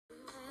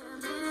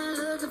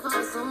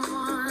for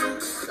someone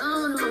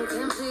who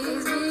can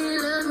please me,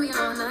 look me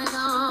all night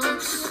long.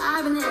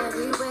 I've been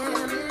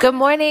everywhere. Good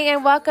morning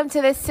and welcome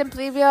to the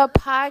Simply Real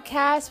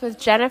podcast with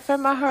Jennifer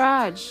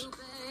Maharaj.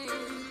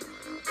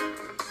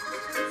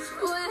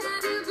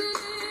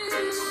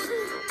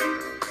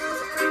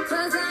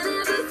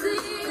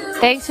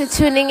 Thanks for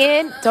tuning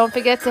in. Don't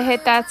forget to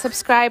hit that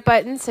subscribe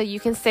button so you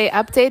can stay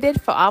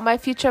updated for all my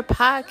future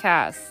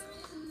podcasts.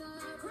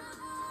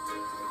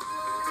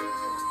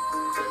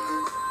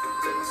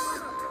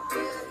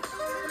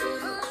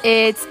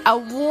 It's a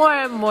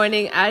warm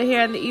morning out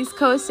here on the East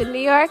Coast in New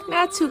York.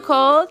 Not too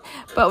cold,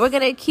 but we're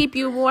going to keep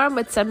you warm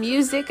with some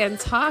music and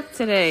talk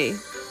today.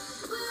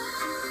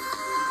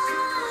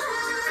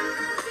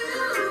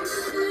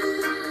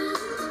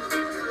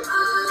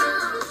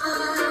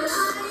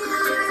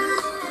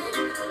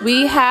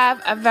 We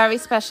have a very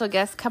special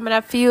guest coming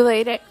up for you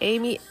later,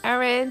 Amy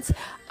Arends,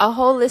 a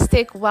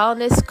holistic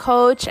wellness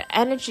coach,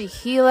 energy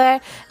healer,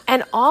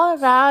 and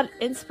all-around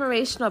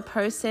inspirational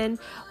person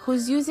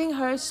who's using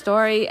her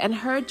story and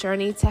her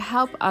journey to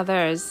help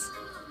others.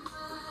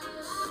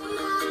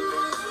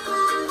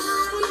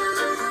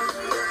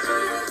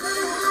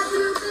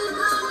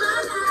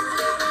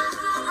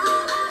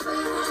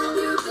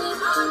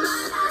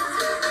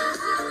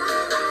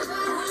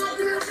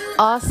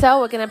 Also,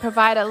 we're going to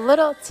provide a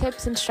little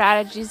tips and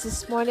strategies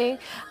this morning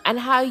on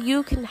how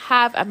you can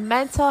have a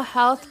mental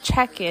health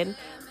check-in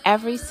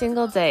every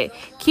single day.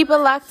 Keep it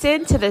locked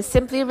in to the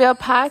Simply Real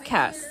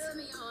podcast.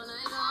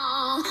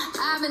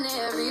 I've been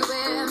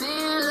everywhere,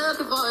 man,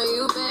 looking for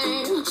you,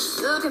 babe.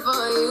 Looking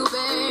for you,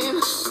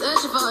 babe.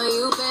 Searching for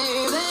you,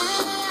 baby.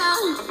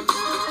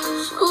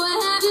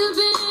 Where have you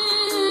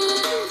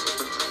been?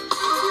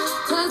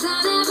 'Cause I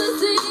never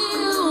see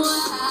you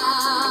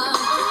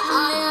out.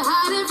 Are you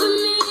hiding from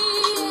me?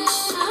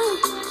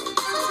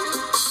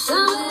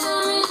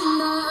 Somewhere in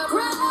the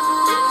crowd.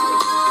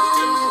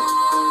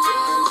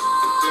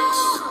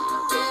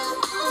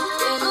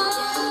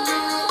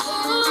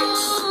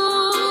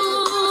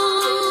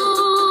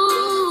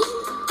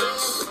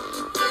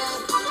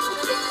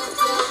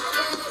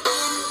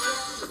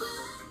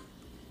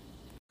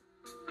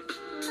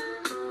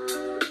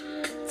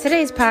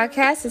 Today's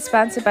podcast is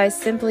sponsored by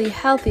Simply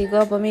Healthy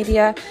Global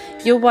Media,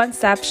 your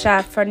one-stop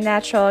shop for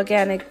natural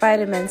organic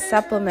vitamins,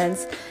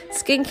 supplements,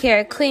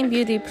 skincare, clean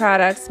beauty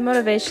products,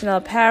 motivational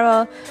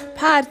apparel,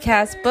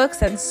 podcasts,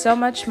 books, and so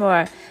much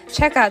more.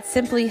 Check out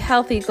Simply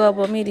Healthy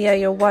Global Media,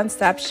 your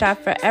one-stop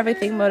shop for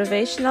everything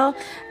motivational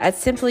at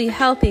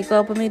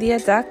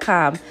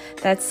simplyhealthyglobalmedia.com.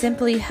 That's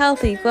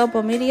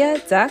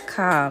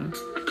simplyhealthyglobalmedia.com.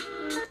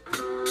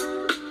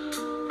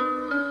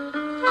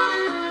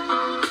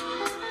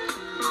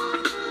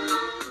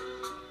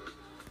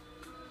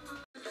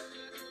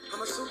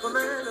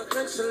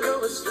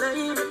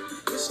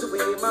 Used to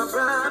weigh my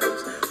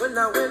problems when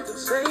I went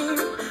insane.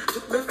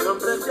 Took me from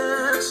the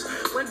dance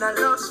when I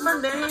lost my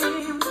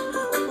name.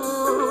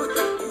 Ooh,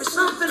 give me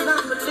something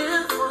I could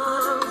live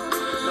for.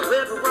 Now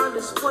everyone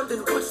is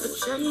wondering what's the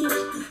change.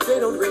 They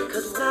don't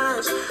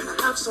recognize I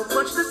have so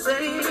much to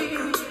say.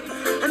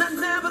 And I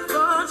never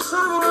thought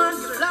someone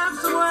could love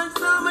someone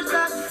so much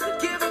that they'd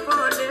give up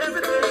on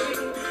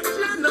everything.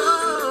 You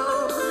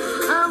know,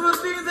 I will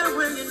be there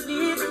when you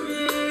need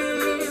me.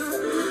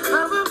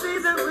 I will be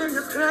there when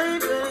you cry,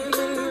 baby.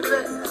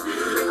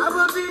 I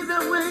will be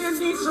there when you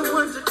need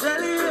someone to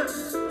tell you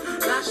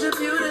that you're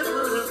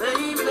beautiful,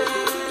 baby.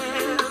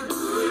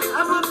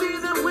 I will be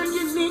there when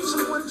you need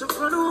someone to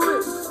run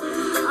with.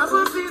 I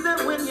will be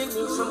there when you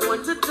need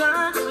someone to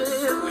dance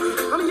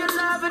with. I'm your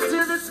lover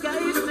till the sky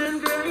is turn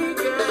gray,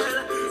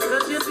 girl.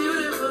 'Cause you're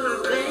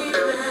beautiful, baby.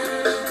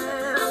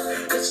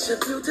 Yes, you're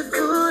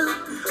beautiful.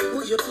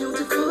 Oh, you're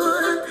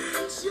beautiful.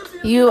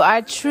 You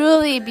are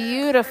truly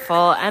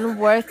beautiful and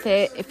worth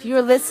it. If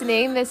you're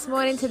listening this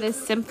morning to this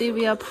Simply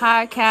Real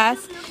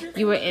podcast,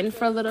 you were in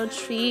for a little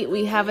treat.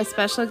 We have a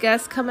special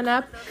guest coming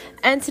up.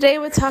 And today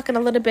we're talking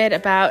a little bit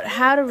about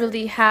how to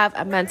really have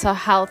a mental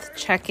health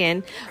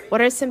check-in.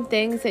 What are some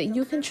things that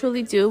you can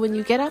truly do when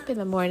you get up in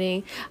the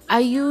morning? Are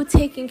you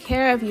taking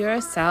care of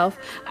yourself?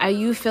 Are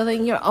you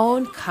filling your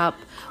own cup?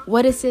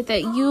 What is it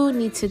that you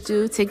need to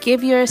do to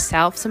give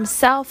yourself some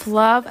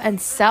self-love and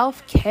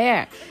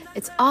self-care?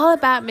 It's all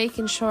about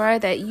making sure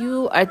that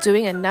you are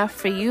doing enough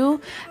for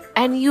you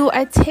and you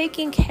are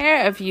taking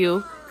care of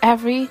you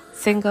every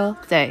single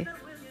day.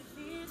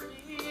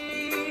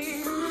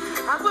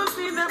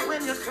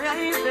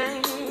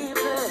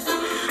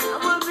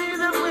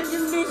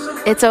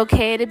 It's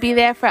okay to be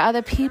there for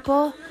other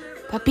people,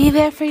 but be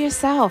there for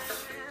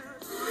yourself.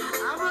 I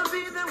will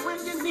be there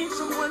when you need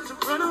someone to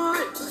run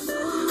with. I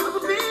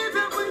will be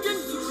there when you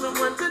need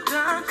someone to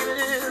dance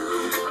with.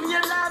 I'm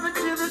your lover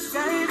till the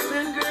sky is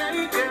been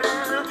gray,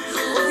 girl.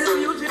 Oh,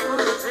 you're beautiful,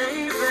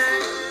 baby.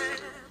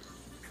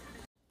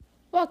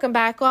 Welcome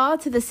back all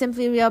to the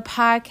Simply Real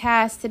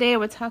podcast. Today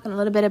we're talking a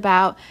little bit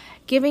about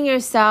giving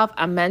yourself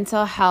a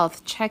mental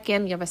health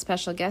check-in. We have a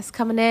special guest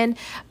coming in,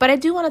 but I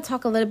do want to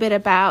talk a little bit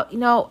about,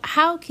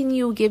 how can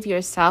you give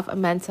yourself a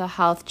mental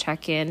health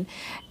check-in?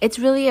 It's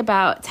really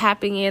about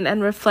tapping in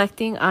and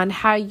reflecting on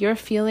how you're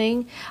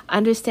feeling,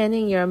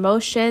 understanding your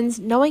emotions,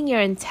 knowing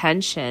your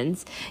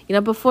intentions.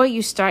 Before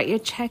you start your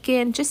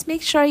check-in, just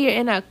make sure you're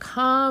in a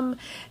calm,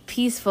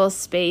 peaceful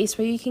space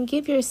where you can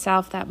give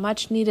yourself that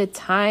much needed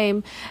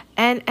time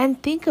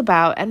and think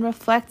about and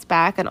reflect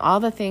back on all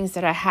the things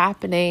that are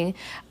happening,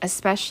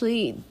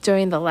 especially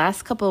during the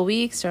last couple of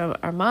weeks or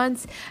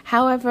months,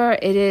 however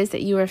it is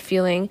that you are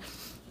feeling.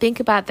 Think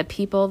about the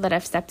people that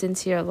have stepped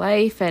into your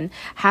life and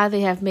how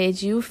they have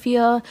made you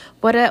feel.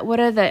 What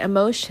are the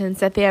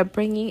emotions that they are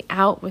bringing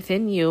out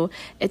within you?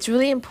 It's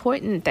really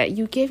important that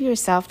you give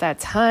yourself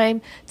that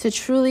time to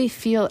truly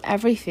feel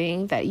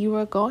everything that you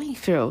are going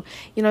through.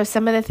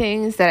 Some of the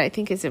things that I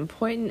think is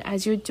important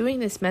as you're doing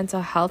this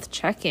mental health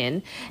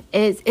check-in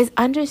is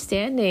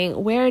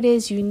understanding where it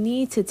is you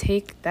need to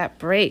take that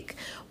break,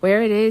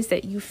 where it is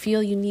that you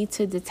feel you need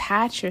to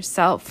detach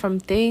yourself from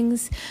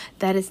things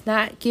that is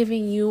not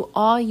giving you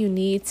all you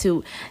need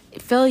to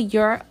fill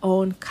your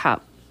own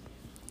cup.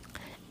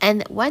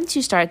 And once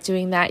you start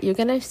doing that, you're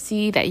going to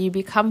see that you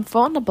become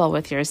vulnerable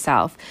with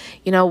yourself.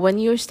 When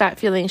you start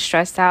feeling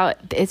stressed out,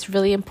 it's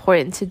really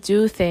important to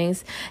do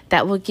things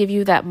that will give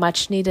you that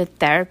much needed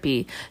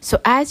therapy. So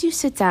as you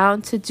sit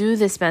down to do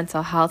this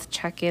mental health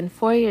check-in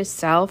for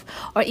yourself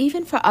or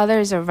even for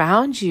others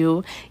around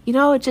you,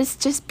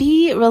 just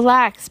be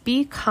relaxed,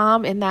 be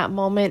calm in that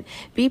moment,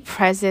 be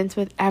present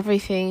with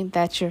everything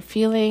that you're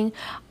feeling,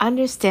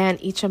 understand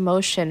each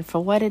emotion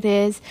for what it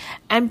is,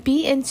 and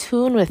be in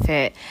tune with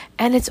it.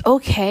 And it's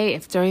okay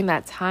if during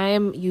that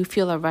time you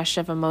feel a rush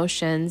of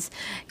emotions.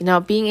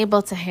 Being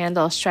able to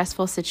handle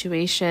stressful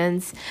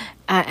situations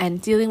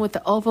and dealing with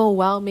the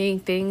overwhelming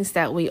things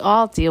that we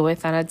all deal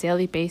with on a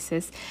daily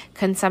basis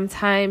can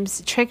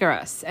sometimes trigger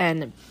us.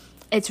 And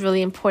it's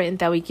really important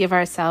that we give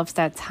ourselves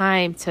that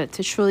time to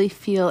truly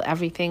feel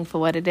everything for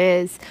what it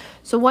is.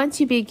 So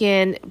once you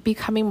begin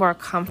becoming more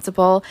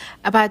comfortable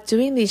about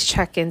doing these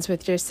check-ins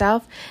with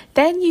yourself,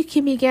 then you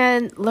can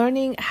begin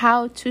learning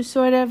how to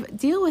sort of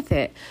deal with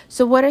it.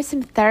 So what are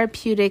some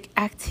therapeutic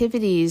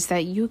activities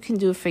that you can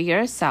do for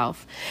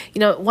yourself?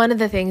 One of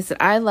the things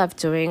that I love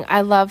doing,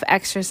 I love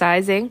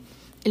exercising.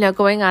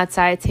 Going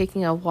outside,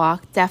 taking a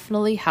walk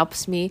definitely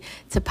helps me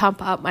to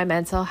pump up my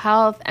mental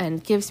health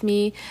and gives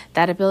me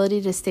that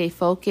ability to stay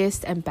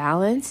focused and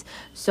balanced.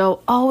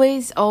 So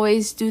always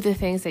do the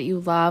things that you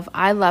love.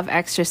 I love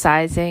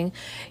exercising.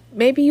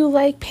 Maybe you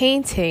like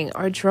painting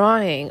or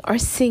drawing or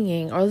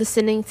singing or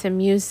listening to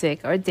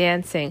music or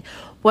dancing.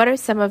 What are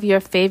some of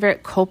your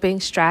favorite coping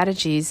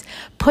strategies?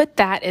 Put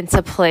that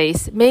into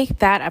place. Make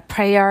that a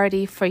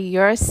priority for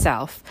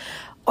yourself.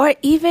 Or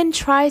even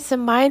try some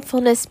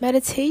mindfulness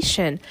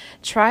meditation.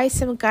 Try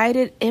some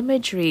guided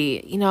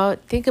imagery.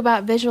 Think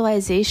about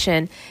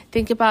visualization.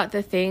 Think about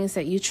the things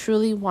that you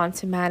truly want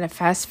to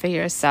manifest for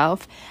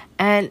yourself.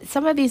 And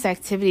some of these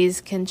activities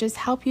can just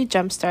help you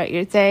jumpstart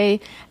your day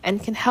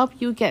and can help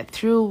you get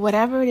through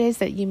whatever it is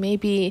that you may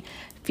be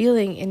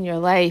feeling in your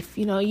life.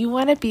 You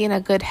want to be in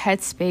a good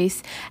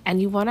headspace and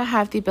you want to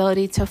have the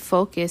ability to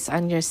focus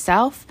on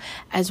yourself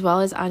as well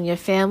as on your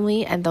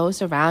family and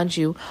those around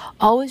you.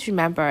 Always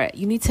remember,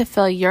 you need to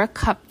fill your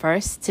cup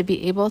first to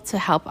be able to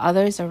help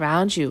others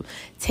around you.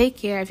 Take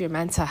care of your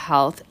mental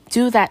health.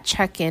 Do that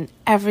check-in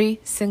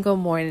every single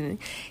morning.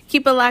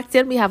 Keep it locked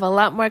in. We have a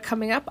lot more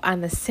coming up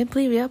on the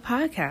Simply Real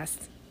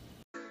podcast.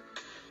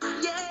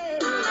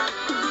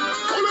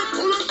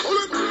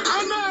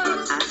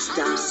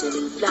 Stop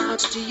sending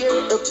flowers to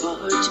your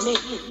apartment.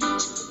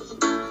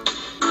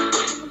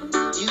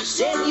 You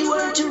said you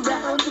weren't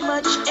around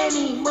much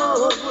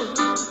anymore.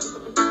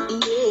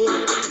 Yeah,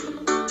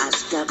 I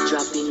stopped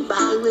dropping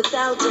by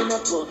without an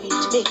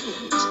appointment.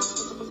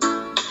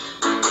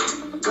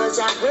 'Cause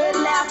I heard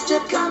laughter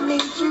coming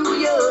through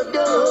your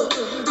door.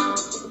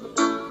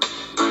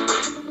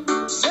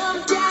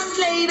 Sometimes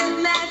late at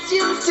night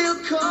you still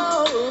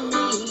call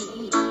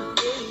me.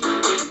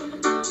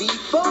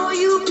 Before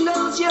you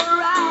close your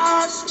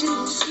eyes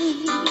to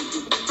sleep,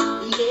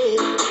 yeah,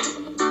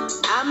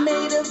 I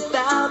made a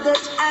vow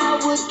that I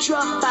would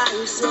drop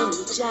by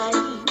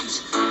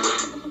sometimes,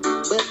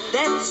 but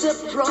that's a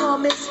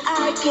promise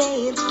I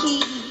can't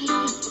keep,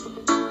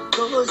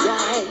 'cause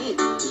I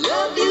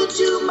love you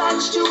too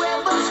much to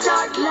ever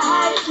start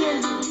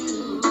liking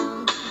you.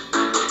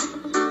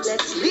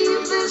 Let's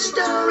leave the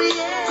story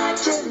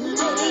at an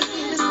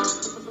end.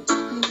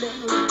 No,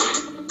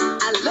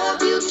 I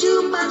love you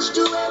too much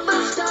to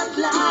ever start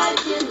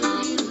liking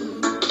you.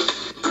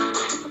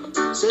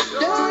 So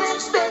don't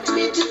expect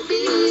me to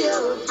be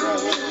your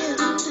friend.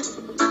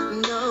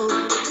 No,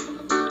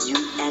 you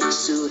act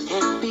so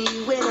happy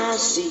when I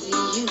see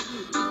you.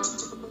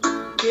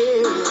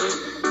 Girl,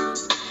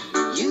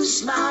 you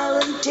smile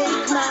and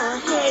take my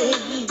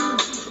hand.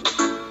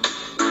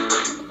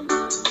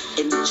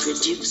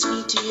 Introduce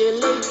me to your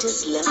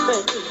latest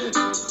lover.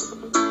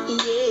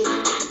 Yeah,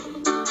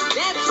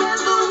 that's when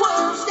the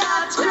world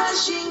starts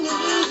rushing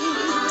in.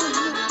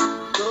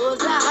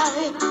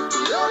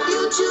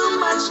 too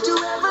much to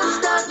ever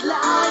start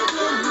lying.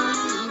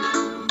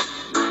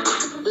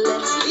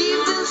 Let's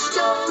leave the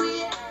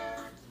story.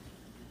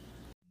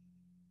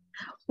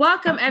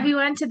 Welcome,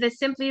 everyone, to the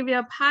Simply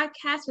Real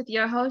podcast with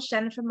your host,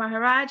 Jennifer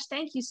Maharaj.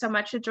 Thank you so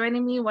much for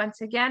joining me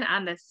once again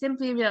on the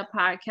Simply Real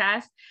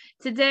podcast.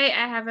 Today,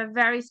 I have a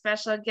very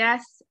special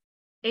guest,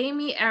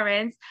 Amy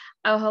Arends,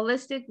 a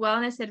holistic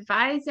wellness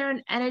advisor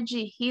and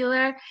energy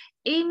healer.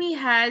 Amy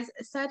has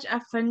such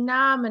a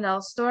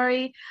phenomenal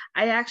story.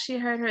 I actually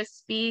heard her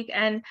speak,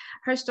 and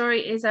her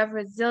story is of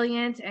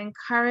resilience and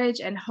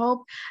courage and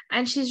hope.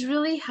 And she's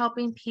really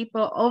helping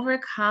people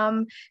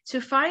overcome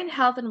to find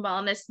health and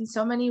wellness in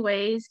so many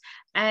ways.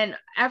 And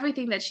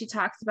everything that she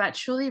talks about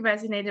truly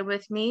resonated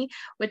with me,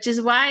 which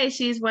is why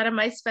she's one of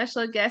my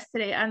special guests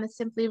today on the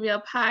Simply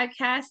Real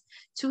podcast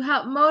to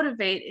help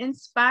motivate,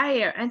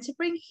 inspire, and to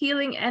bring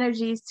healing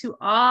energies to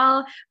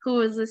all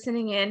who is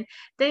listening in.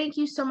 Thank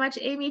you so much,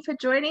 Amy, for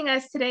joining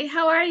us today.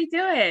 How are you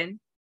doing?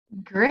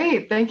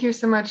 Great. Thank you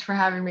so much for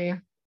having me.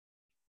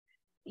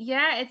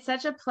 Yeah, it's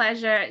such a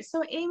pleasure.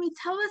 So, Amy,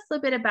 tell us a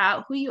little bit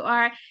about who you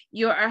are.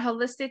 You're a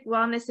holistic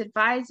wellness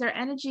advisor,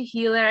 energy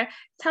healer.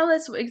 Tell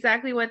us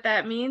exactly what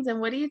that means and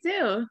what do you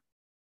do?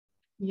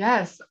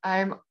 Yes,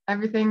 I'm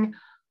everything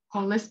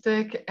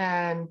holistic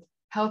and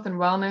health and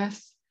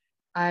wellness.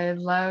 I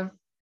love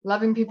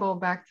loving people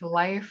back to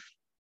life.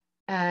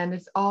 And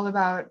it's all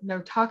about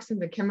no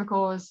toxins and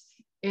chemicals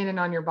in and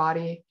on your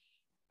body.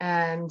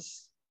 And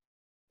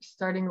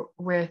starting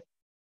with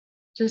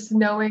just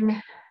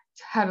knowing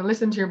how to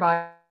listen to your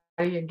body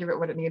and give it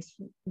what it needs.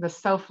 The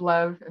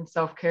self-love and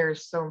self-care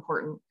is so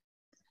important.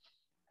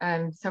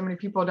 And so many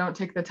people don't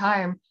take the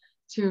time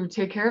to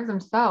take care of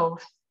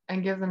themselves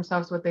and give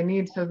themselves what they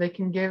need so they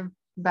can give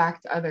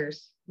back to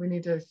others. We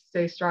need to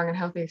stay strong and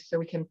healthy so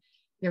we can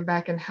give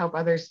back and help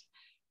others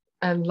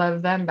and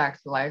love them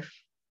back to life.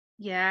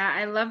 Yeah,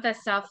 I love that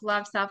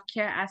self-love,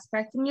 self-care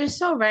aspect. And you're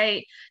so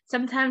right.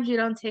 Sometimes we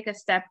don't take a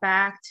step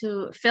back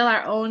to fill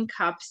our own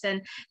cups,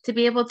 and to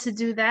be able to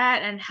do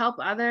that and help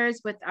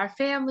others with our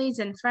families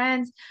and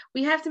friends,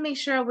 we have to make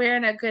sure we're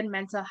in a good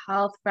mental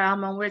health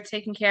realm and we're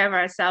taking care of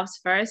ourselves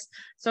first.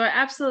 So I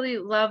absolutely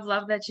love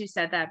that you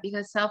said that,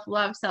 because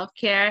self-love,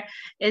 self-care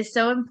is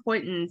so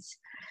important.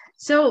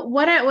 So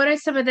what are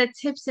some of the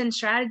tips and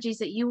strategies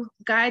that you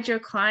guide your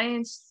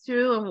clients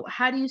through, and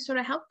how do you sort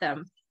of help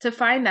them to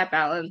find that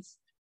balance?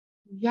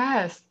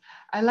 Yes,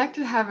 I like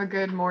to have a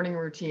good morning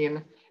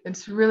routine.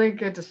 It's really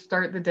good to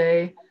start the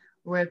day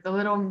with a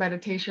little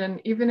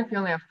meditation, even if you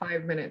only have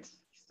 5 minutes.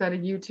 Set a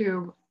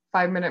YouTube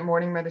 5-minute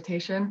morning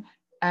meditation,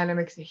 and it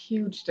makes a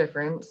huge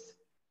difference.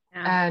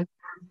 Yeah. And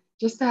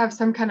just to have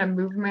some kind of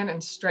movement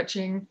and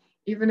stretching,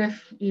 even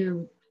if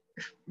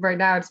right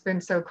now it's been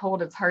so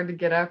cold, it's hard to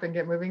get up and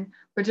get moving,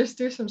 but just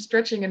do some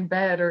stretching in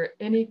bed or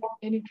any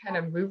kind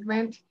of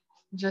movement,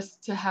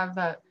 just to have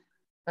that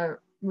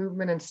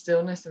movement and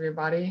stillness of your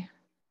body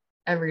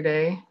every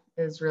day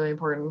is really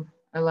important.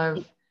 I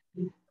love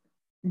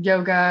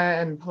yoga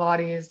and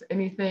Pilates,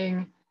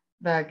 anything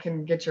that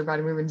can get your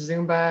body moving,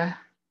 Zumba,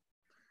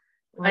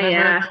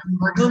 whatever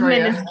works for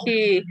Movement you. is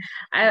key.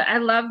 I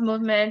love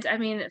movement. I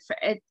mean,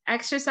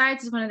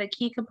 exercise is one of the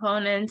key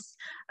components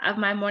of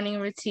my morning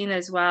routine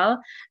as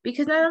well,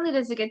 because not only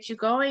does it get you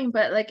going,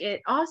 but like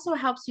it also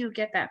helps you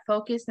get that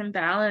focus and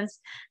balance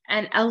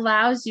and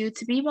allows you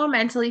to be more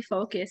mentally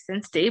focused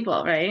and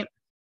stable, right?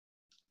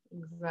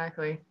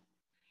 Exactly.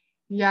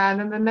 Yeah, and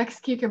then the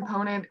next key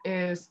component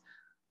is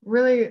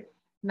really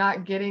we're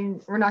not getting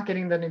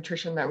the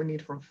nutrition that we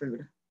need from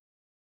food.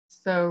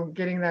 So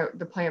getting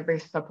the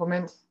plant-based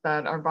supplements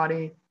that our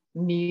body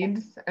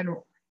needs. And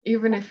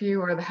even if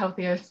you are the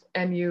healthiest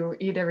and you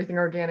eat everything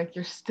organic,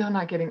 you're still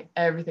not getting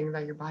everything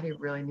that your body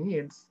really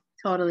needs.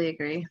 Totally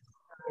agree.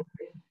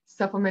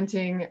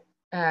 Supplementing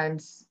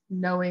and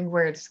knowing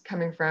where it's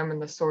coming from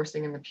and the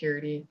sourcing and the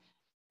purity,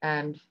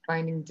 and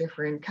finding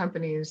different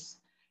companies.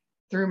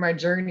 Through my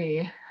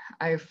journey,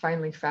 I've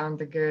finally found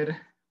the good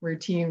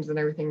routines and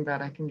everything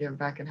that I can give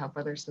back and help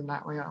others in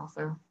that way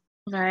also.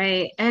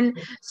 Right. And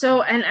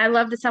so, and I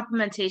love the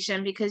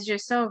supplementation, because you're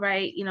so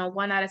right.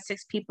 1 out of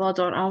 6 people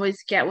don't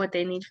always get what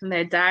they need from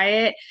their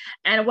diet.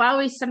 And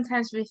while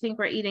sometimes we think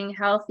we're eating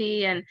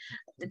healthy, and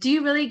do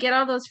you really get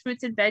all those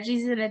fruits and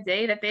veggies in a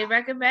day that they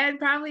recommend?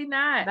 Probably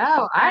not.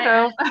 No, I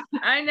don't.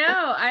 I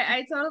know.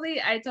 I totally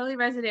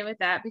resonate with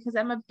that, because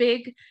I'm a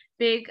big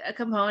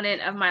component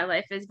of my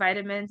life is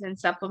vitamins and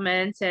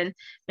supplements, and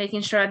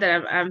making sure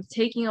that I'm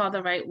taking all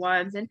the right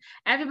ones. And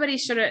everybody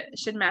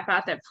should map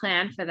out their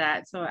plan for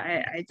that. So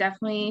I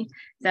definitely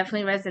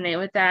resonate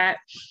with that.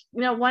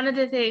 One of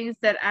the things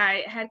that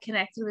I had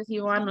connected with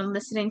you on when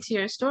listening to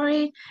your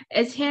story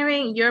is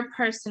hearing your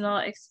personal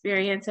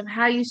experience of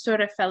how you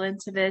sort of fell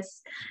into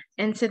this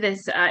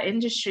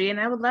industry. And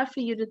I would love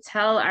for you to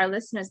tell our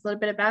listeners a little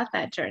bit about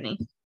that journey.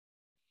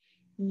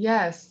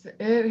 Yes,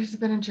 it has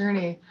been a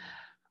journey.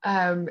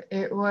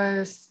 It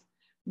was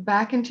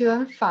back in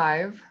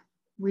 2005.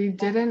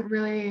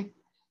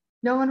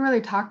 No one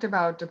really talked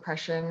about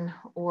depression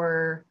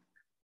or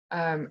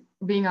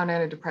being on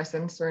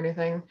antidepressants or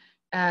anything.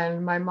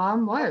 And my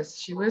mom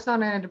she was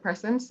on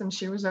antidepressants and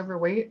she was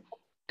overweight.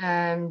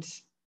 And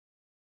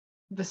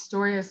the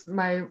story is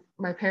my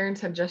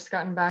parents had just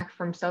gotten back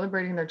from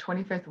celebrating their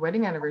 25th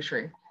wedding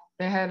anniversary.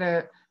 They had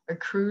a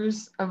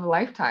cruise of a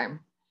lifetime,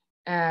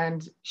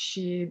 and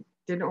she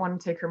didn't want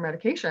to take her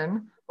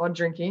medication while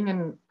drinking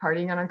and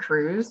partying on a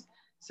cruise.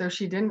 So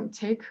she didn't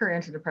take her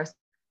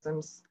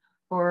antidepressants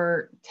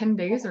for 10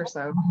 days or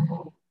so.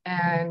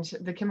 And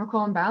the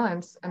chemical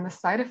imbalance and the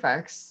side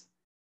effects,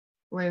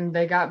 when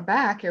they got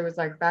back, it was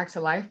like back to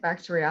life,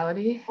 back to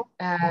reality,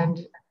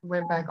 and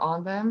went back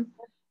on them.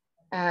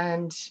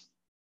 And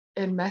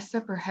it messed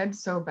up her head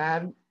so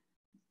bad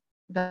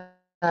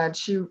that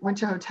she went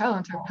to a hotel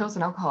and took pills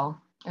and alcohol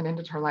and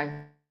ended her life.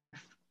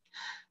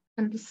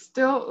 And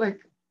still, like,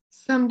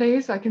 some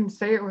days I can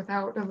say it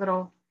without a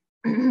little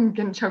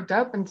getting choked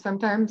up, and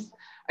sometimes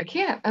I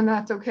can't, and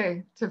that's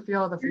okay to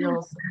feel the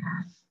feels.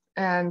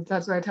 And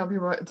that's why I tell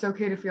people it's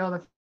okay to feel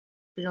the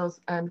feels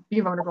and be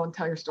vulnerable and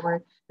tell your story,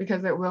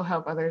 because it will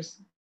help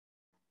others.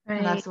 Right.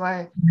 And that's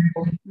why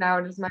now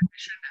it is my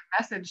mission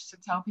and message to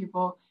tell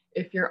people,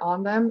 if you're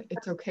on them,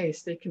 it's okay.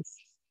 Stay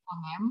consistent on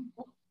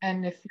them.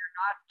 And if you're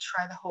not,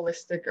 try the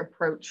holistic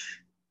approach.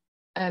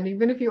 And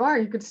even if you are,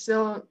 you could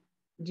still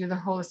do the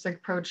holistic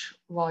approach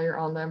while you're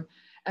on them.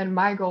 And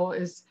my goal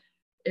is,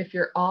 if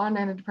you're on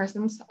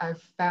antidepressants,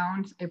 I've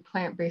found a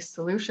plant-based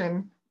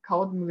solution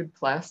called Mood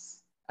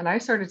Plus. And I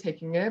started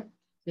taking it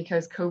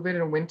because COVID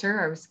and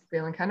winter, I was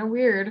feeling kind of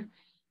weird.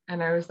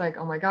 And I was like,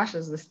 oh my gosh,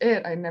 is this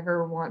it? I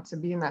never want to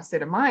be in that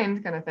state of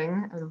mind, kind of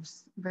thing. I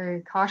was very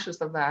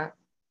cautious of that.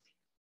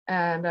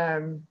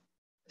 And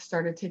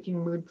started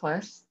taking Mood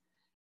Plus,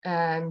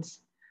 and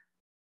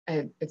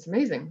it's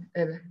amazing.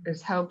 It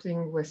is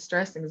helping with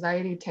stress,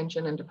 anxiety,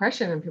 tension, and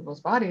depression in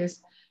people's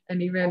bodies.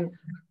 And even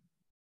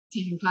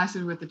taking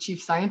classes with the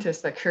chief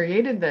scientist that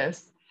created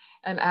this,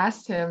 and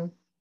asked him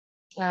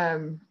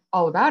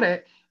all about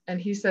it. And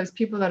he says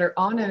people that are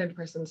on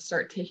antidepressants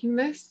start taking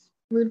this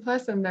Mood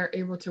Plus and they're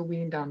able to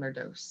wean down their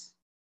dose.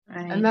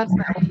 Right. And that's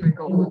my ultimate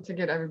goal, to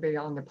get everybody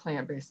on the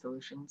plant-based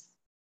solutions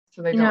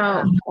so they don't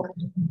have.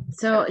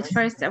 So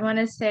first I want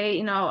to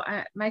say,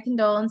 my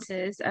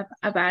condolences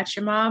about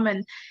your mom.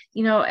 And,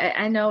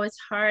 I know it's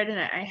hard, and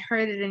I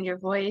heard it in your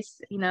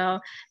voice,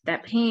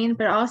 that pain,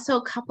 but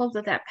also coupled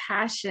with that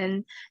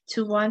passion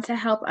to want to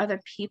help other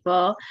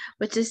people,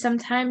 which is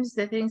sometimes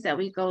the things that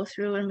we go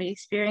through and we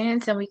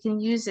experience, and we can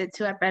use it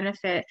to our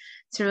benefit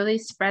to really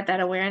spread that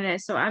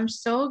awareness. So I'm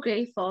so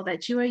grateful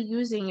that you are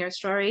using your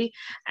story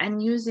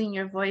and using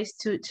your voice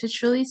to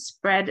truly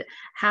spread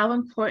how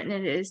important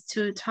it is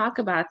to talk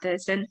about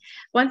this. And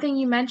one thing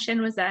you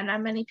mentioned was that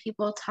not many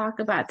people talk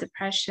about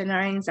depression or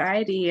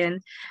anxiety,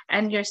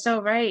 and you're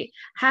so right.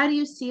 How do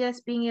you see us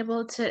being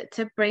able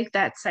to break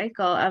that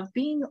cycle of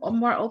being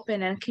more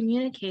open and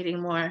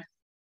communicating more?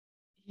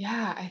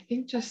 Yeah, I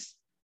think just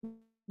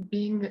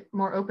being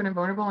more open and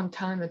vulnerable and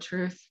telling the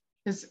truth.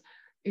 Because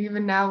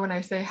even now when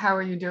I say, how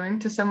are you doing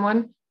to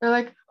someone, they're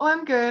like, oh,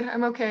 I'm good,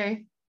 I'm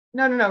okay.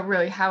 No,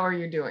 really, how are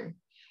you doing?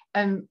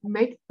 And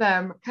make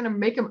them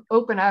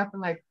open up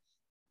and like,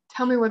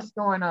 tell me what's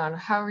going on.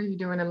 How are you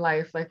doing in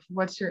life? Like,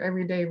 what's your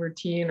everyday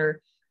routine?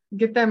 Or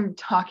get them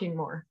talking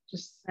more.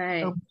 Just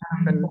Right. open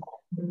up and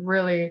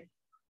really,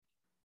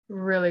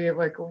 really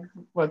like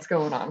what's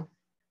going on.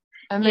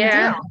 And they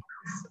do.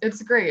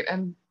 It's great.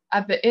 And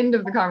at the end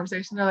of the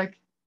conversation, they're like,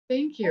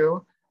 thank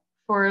you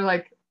for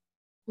like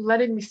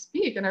letting me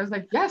speak. And I was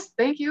like, yes,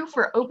 thank you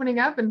for opening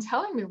up and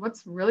telling me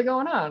what's really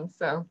going on.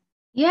 So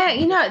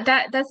Yeah,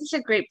 that's such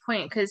a great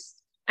point, because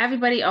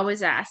everybody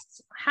always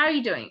asks, how are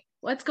you doing?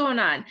 What's going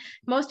on?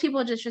 Most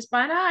people just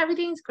respond, oh,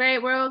 everything's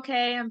great. We're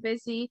okay. I'm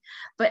busy.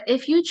 But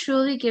if you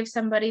truly give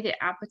somebody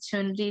the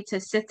opportunity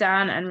to sit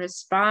down and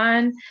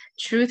respond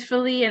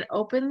truthfully and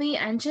openly,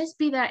 and just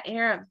be that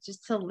air of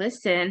just to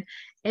listen,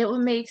 it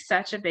will make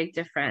such a big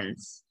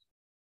difference.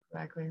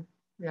 exactly.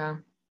 Yeah.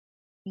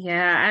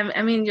 Yeah,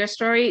 I mean, your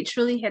story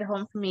truly hit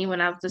home for me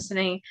when I was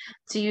listening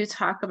to you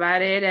talk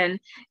about it. And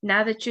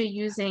now that you're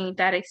using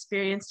that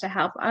experience to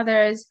help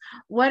others,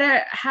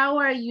 how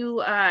are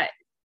you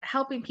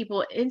helping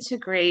people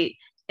integrate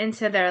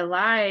into their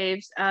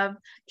lives of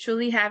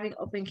truly having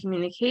open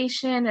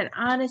communication and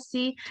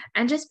honesty,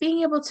 and just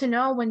being able to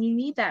know when you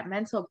need that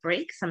mental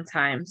break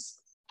sometimes?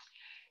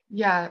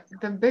 Yeah,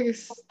 the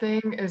biggest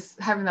thing is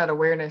having that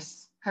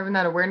awareness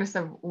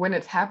of when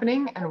it's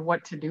happening and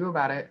what to do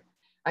about it.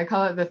 I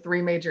call it the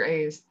 3 major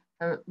A's: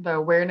 the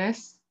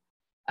awareness,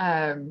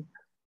 um,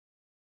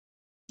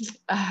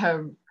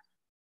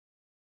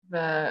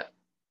 the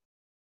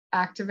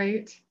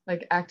activate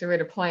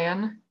a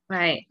plan.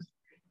 Right.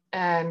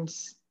 And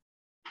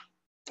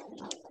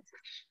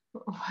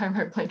why am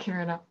I blanking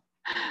right now?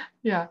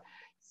 Yeah.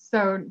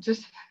 So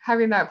just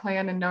having that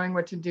plan and knowing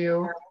what to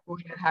do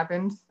when it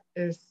happens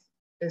is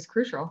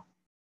crucial.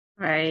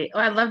 Right. Oh,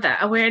 I love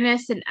that.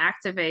 Awareness and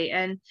activate.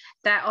 And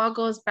that all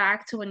goes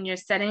back to when you're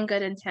setting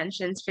good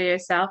intentions for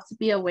yourself, to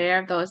be aware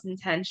of those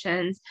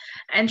intentions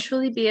and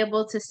truly be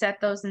able to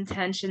set those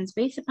intentions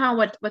based upon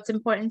what's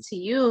important to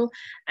you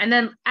and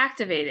then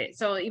activate it.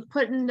 So you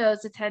put in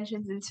those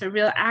intentions into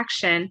real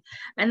action.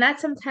 And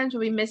that's sometimes where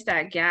we miss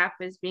that gap,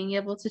 is being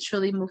able to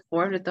truly move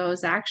forward with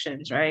those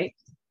actions, right?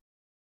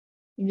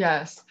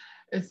 Yes,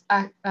 it's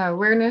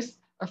awareness,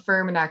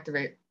 affirm, and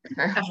activate.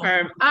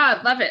 Affirm.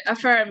 Oh, love it.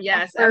 Affirm.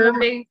 Yes. I'm a Affirm,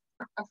 big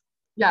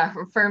yeah,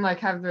 affirm, like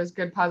have those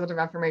good positive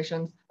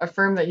affirmations,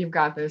 affirm that you've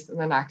got this, and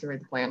then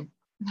activate the plan.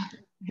 I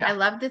Yeah.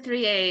 love the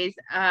three A's: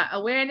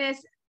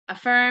 awareness,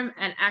 affirm,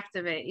 and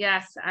activate.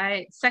 Yes,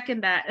 I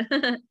second that.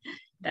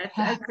 That's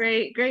a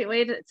great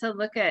way to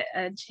look at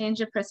a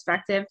change of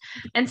perspective.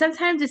 And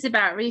sometimes it's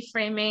about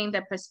reframing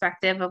the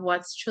perspective of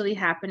what's truly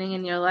happening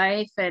in your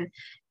life and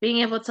being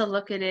able to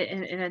look at it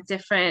in a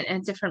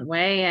different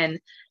way, and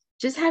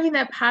just having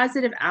that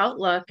positive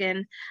outlook.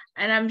 And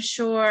I'm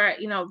sure,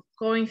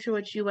 going through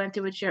what you went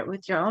through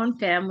with your own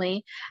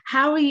family,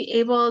 how are you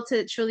able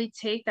to truly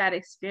take that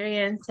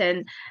experience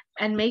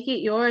and make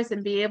it yours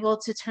and be able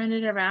to turn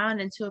it around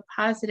into a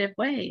positive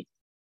way?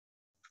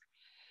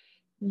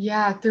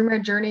 Yeah, through my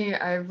journey,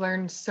 I've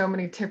learned so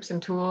many tips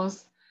and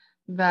tools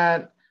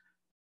that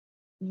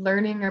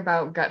learning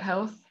about gut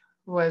health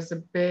was a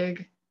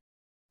big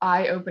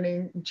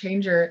eye-opening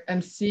changer,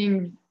 and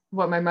seeing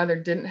what my mother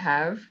didn't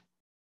have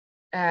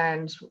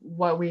and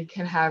what we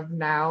can have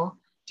now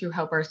to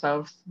help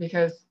ourselves,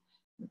 because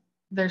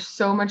there's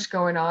so much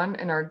going on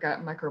in our gut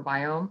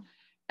microbiome.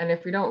 And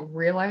if we don't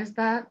realize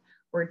that,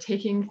 we're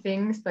taking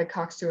things like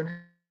COX-2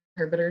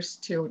 inhibitors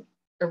to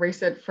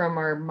erase it from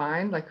our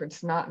mind, like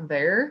it's not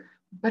there,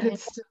 but Right.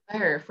 it's still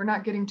there. If we're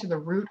not getting to the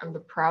root of the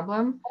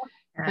problem,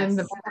 then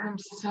the Yes.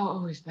 problem's still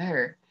always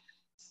there.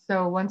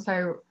 So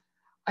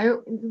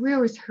we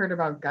always heard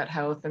about gut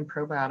health and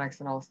probiotics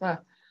and all this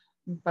stuff,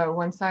 but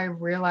once I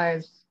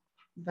realized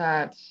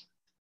that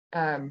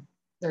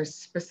there's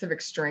specific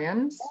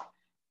strands,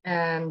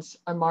 and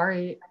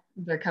Amari,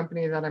 the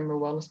company that I'm a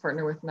wellness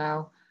partner with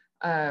now,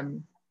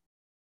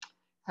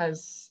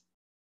 has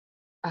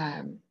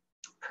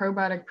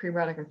probiotic,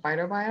 prebiotic, and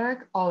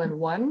phytobiotic all in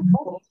one,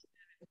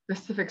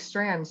 specific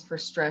strands for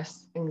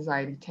stress,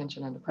 anxiety,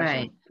 tension, and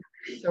depression.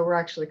 Right. So we're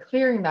actually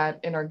clearing that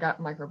in our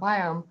gut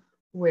microbiome,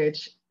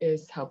 which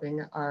is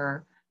helping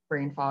our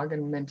brain fog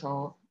and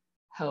mental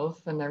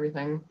health and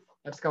everything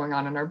that's going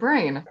on in our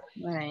brain.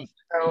 Right.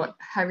 So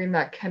having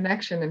that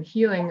connection and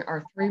healing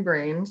our three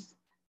brains,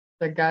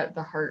 the gut,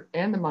 the heart,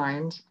 and the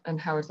mind,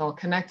 and how it's all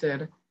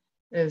connected,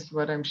 is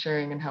what I'm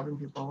sharing and helping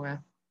people with.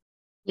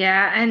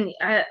 Yeah, and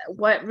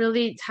what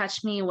really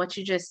touched me, what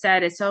you just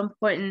said, is so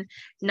important.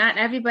 Not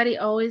everybody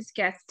always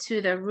gets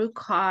to the root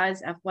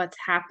cause of what's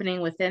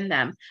happening within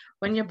them.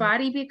 When your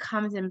body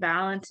becomes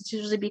imbalanced, it's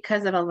usually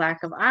because of a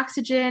lack of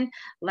oxygen,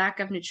 lack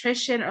of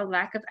nutrition, or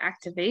lack of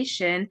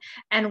activation.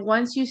 And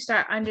once you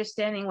start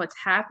understanding what's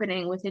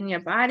happening within your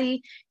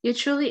body, you're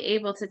truly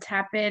able to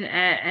tap in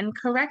and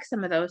correct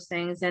some of those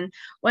things. And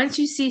once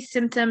you see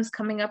symptoms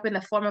coming up in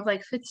the form of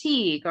like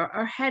fatigue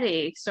or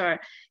headaches, or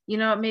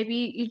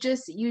maybe you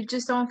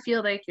just don't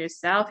feel like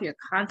yourself, you're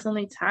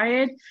constantly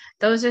tired,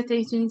 those are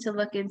things you need to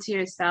look into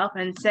yourself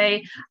and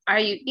say, are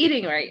you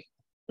eating right?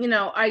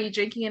 Are you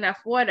drinking enough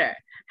water?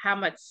 How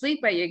much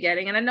sleep are you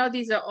getting? And I know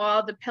these are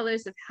all the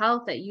pillars of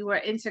health that you are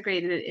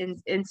integrated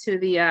into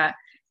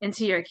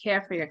your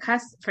care for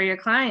your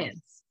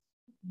clients.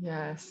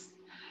 Yes.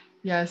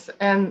 Yes.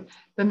 And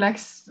the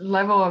next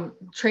level of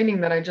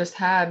training that I just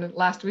had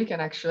last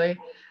weekend, actually,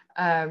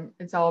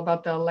 it's all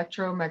about the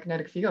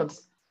electromagnetic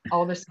fields,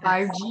 all this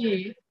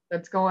 5G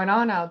that's going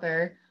on out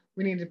there.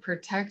 We need to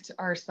protect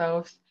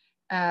ourselves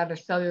at a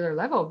cellular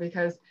level,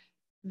 because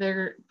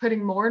they're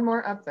putting more and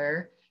more up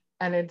there,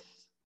 and it's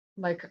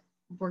like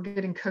we're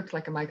getting cooked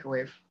like a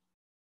microwave.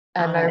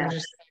 And Oh, I'm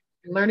just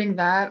learning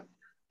that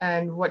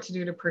and what to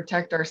do to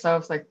protect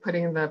ourselves, like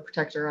putting the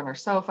protector on our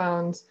cell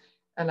phones.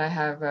 And I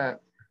have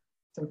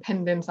some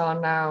pendants on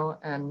now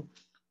and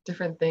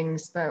different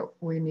things that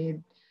we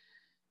need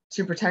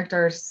to protect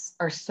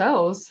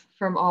ourselves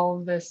from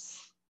all this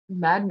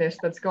madness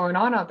that's going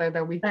on out there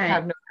that we right.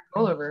 have no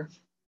control over.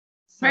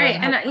 So Right.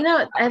 I'm And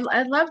helping.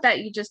 I love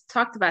that you just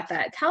talked about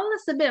that. Tell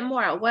us a bit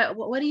more.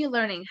 What are you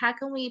learning? How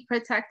can we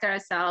protect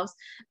ourselves?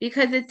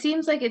 Because it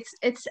seems like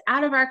it's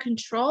out of our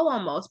control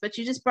almost, but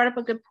you just brought up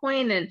a good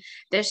point, and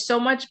there's so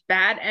much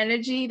bad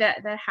energy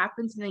that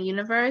happens in the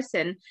universe,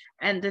 and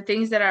the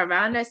things that are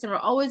around us, and we're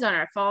always on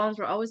our phones,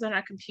 we're always on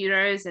our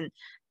computers, and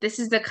this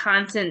is the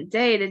constant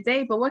day to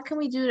day, but what can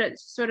we do to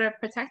sort of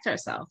protect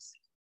ourselves?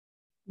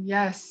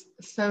 Yes.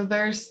 So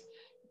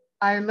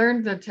I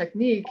learned the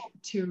technique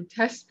to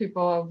test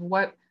people of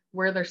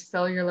where their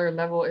cellular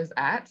level is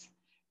at.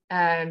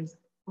 And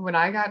when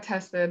I got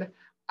tested,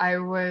 I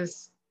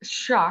was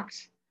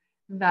shocked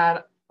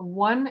that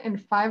 1 in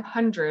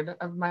 500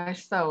 of my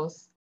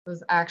cells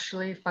was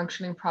actually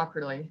functioning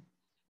properly.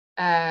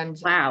 And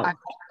I Wow. was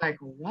like,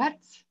 what?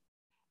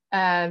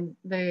 And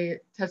they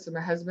tested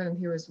my husband, and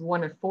he was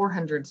 1 in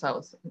 400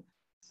 cells.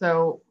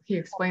 So he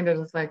explained it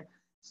as like,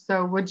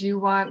 so would you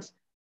want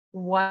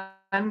 1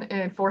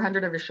 in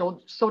 400 of your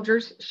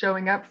soldiers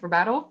showing up for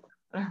battle?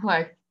 And I'm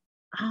like,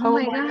 Oh oh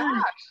my my God.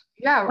 gosh.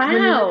 Yeah, when you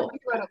really Wow.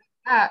 think about it like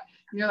that,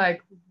 you're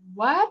like,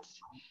 what?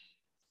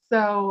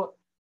 So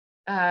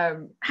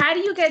How do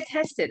you get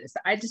tested? So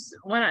I just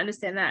want to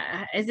understand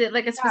that. Is it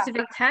like a yeah,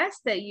 specific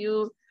test that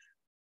you?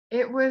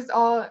 it was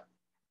all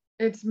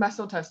it's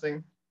muscle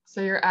testing.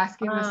 So you're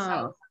asking the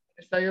cells Oh,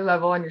 at the cellular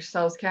level and your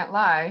cells can't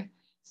lie.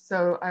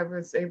 So I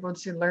was able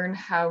to learn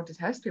how to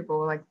test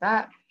people like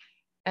that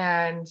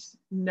and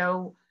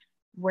know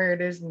where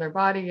it is in their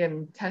body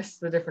and test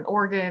the different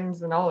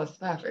organs and all this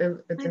stuff.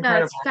 It's that's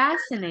incredible.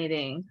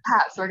 fascinating.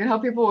 Yeah, so I can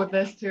help people with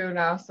this too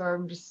now. So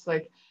I'm just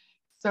like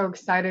so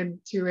excited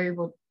to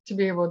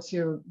be able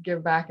to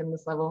give back in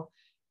this level.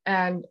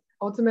 And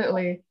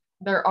ultimately,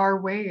 there are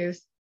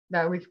ways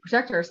that we can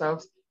protect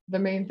ourselves. The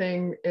main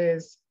thing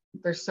is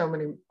there's so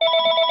many,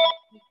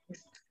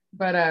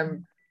 but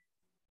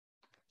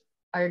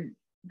I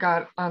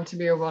got on to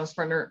be a wellness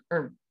partner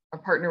or a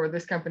partner with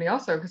this company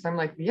also because I'm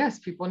like, yes,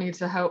 people need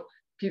to help.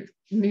 People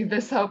need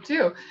this help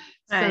too.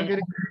 So Right.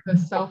 getting the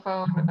cell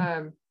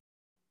phone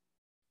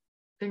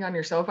thing on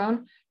your cell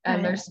phone, and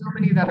Right. there's so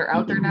many that are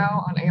out there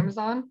now on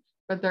Amazon,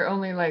 but they're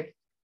only like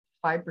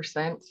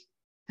 5%,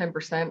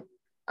 10%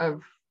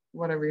 of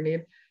whatever you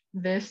need.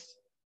 This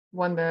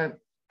one that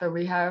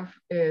we have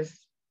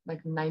is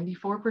like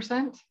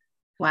 94%.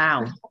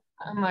 Wow.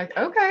 I'm like,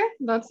 okay,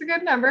 that's a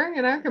good number,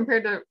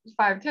 compared to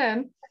 510.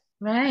 And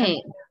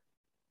Right.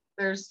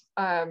 there's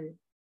a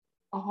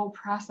whole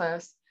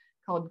process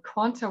called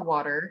Quanta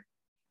water,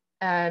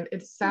 and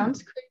it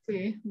sounds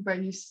crazy,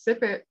 but you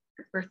sip it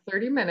for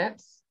 30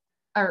 minutes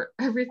or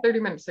every 30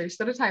 minutes. So you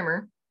set a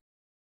timer,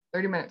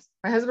 30 minutes.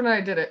 My husband and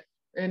I did it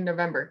in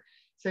November.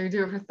 So you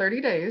do it for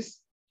 30 days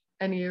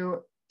and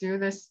you do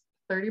this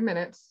 30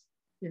 minutes,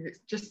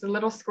 just a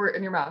little squirt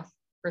in your mouth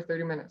for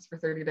 30 minutes for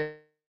 30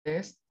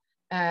 days.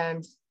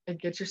 And it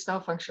gets your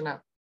cell function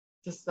up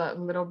just a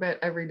little bit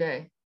every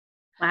day.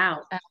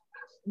 Wow. And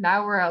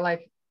now we're at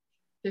like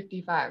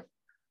 55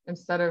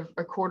 instead of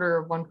a quarter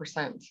of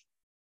 1%.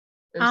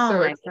 Oh So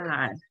my it's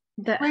God.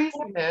 The,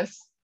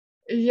 craziness.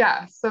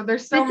 Yeah. So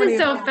there's so this is many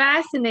so things.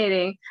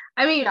 fascinating.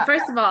 I mean, Yeah.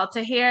 first of all,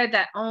 to hear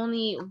that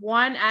only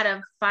 1 out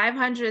of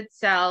 500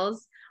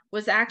 cells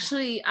was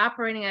actually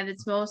operating at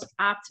its most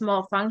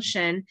optimal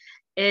function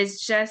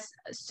is just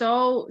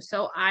so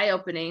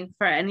eye-opening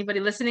for anybody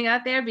listening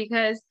out there,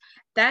 because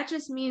that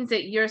just means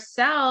that your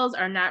cells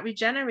are not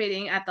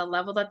regenerating at the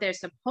level that they're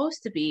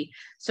supposed to be.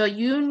 So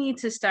you need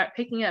to start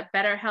picking up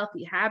better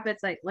healthy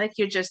habits like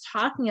you're just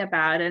talking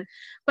about. And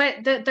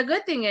but the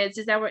good thing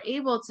is that we're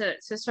able to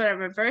sort of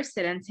reverse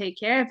it and take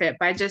care of it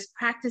by just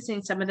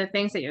practicing some of the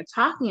things that you're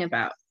talking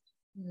about.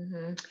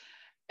 Mm-hmm.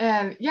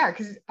 And yeah,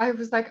 because I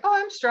was like, oh,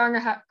 I'm strong,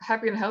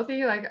 happy, and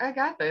healthy. Like, I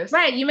got this.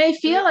 Right. You may And you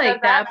feel said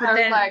like that, that, and but I was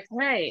then, like,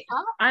 right,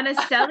 huh? on a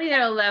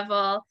cellular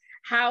level,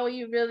 how are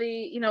you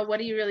really, what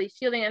are you really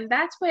feeling? And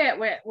that's where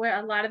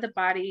a lot of the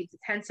body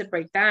tends to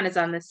break down, is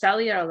on the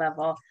cellular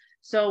level.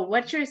 So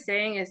what you're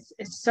saying is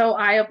so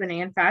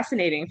eye-opening and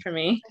fascinating for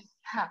me.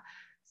 Yeah.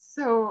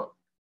 So,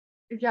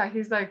 yeah,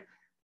 he's like,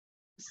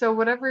 so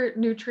whatever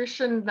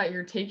nutrition that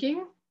you're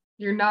taking,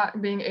 you're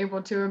not being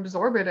able to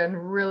absorb it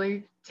and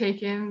really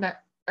take in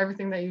that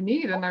everything that you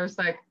need. And I was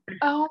like,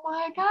 oh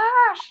my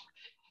gosh.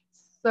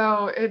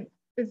 So it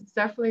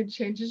definitely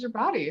changes your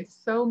body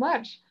so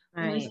much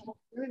when we Right. start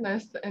doing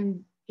this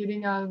and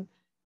getting on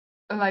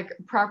like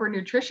proper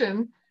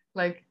nutrition.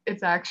 Like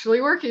it's actually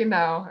working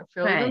now. I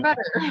feel even Right.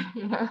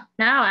 better.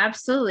 No,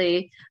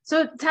 absolutely.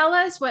 So tell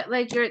us what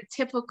like your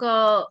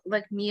typical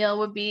like meal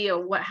would be,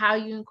 or how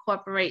you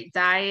incorporate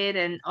diet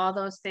and all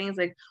those things.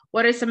 Like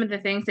what are some of the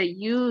things that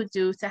you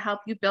do to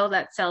help you build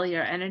that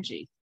cellular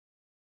energy?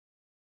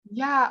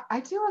 Yeah,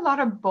 I do a lot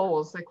of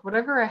bowls. Like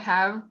whatever I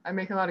have, I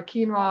make a lot of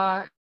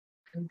quinoa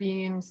and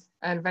beans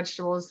and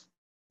vegetables,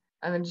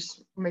 and then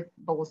just make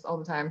bowls all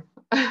the time.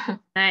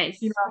 Nice.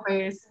 Quinoa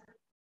base,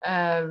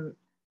 um,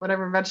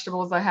 whatever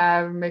vegetables I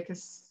have, make a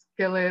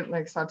skillet,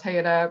 like saute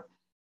it up.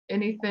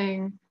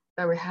 Anything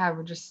that we have,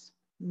 we just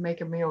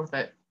make a meal with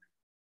it.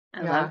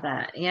 I love Yeah,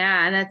 that.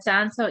 Yeah, and it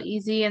sounds so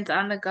easy and it's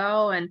on the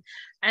go, and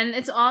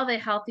it's all the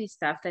healthy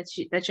stuff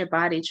that your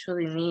body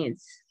truly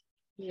needs.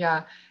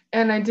 yeah.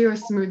 And I do a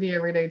smoothie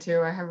every day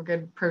too. I have a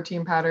good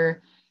protein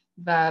powder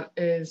that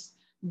is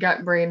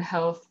gut brain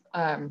health.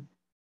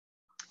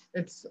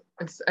 It's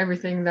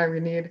everything that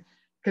we need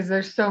because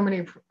there's so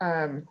many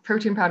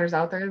protein powders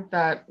out there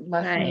that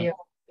left Right. me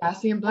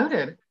gassy and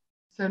bloated.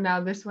 So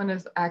now this one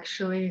is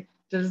actually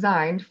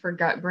designed for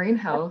gut brain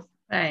health.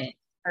 Right.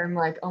 I'm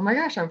like, oh my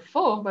gosh, I'm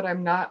full, but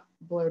I'm not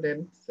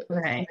bloated. So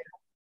Right.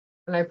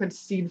 and I put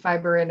seed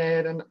fiber in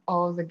it and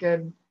all the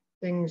good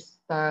things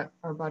that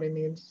our body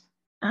needs.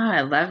 Oh,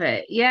 I love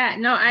it. Yeah,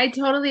 no, I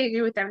totally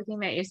agree with everything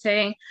that you're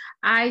saying.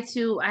 I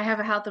too, I have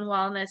a health and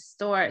wellness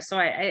store, so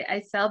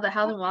I sell the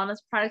health and wellness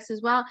products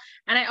as well.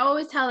 And I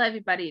always tell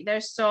everybody,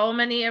 there's so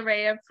many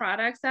array of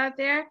products out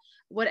there. Mm.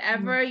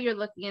 Whatever you're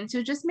looking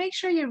into, just make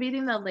sure you're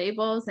reading the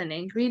labels and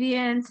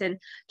ingredients, and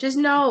just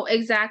know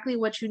exactly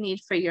what you need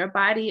for your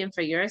body and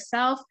for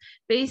yourself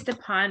based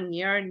upon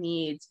your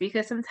needs.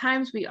 Because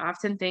sometimes we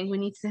often think we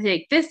need to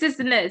take this,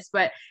 and this,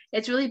 but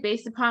it's really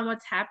based upon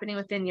what's happening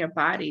within your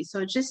body.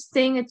 So just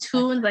staying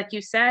attuned, like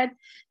you said,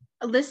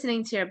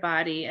 listening to your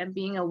body and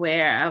being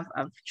aware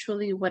of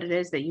truly what it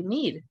is that you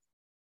need.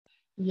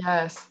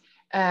 Yes,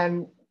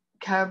 and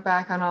cut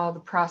back on all the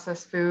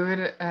processed food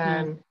Mm,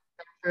 and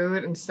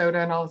food and soda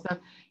and all the stuff.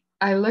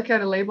 I look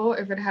at a label,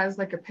 if it has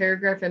like a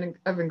paragraph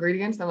of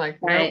ingredients, I'm like,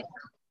 right. nope.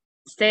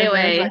 Stay If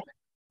there's away. like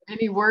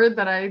any word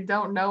that I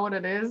don't know what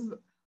it is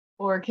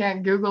or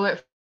can't Google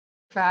it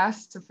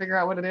fast to figure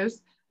out what it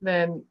is,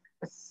 then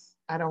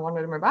I don't want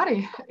it in my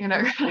body, kind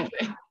of thing.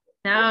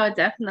 No,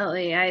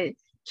 definitely. I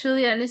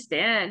truly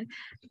understand.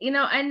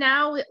 And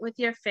now with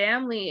your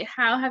family,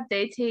 how have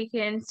they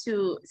taken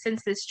to,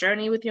 since this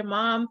journey with your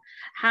mom,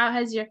 how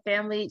has your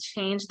family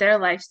changed their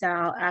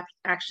lifestyle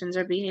actions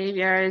or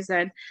behaviors?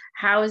 And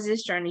how has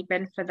this journey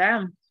been for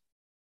them?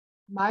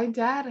 My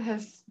dad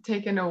has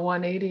taken a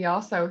 180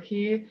 also.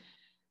 He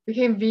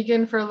became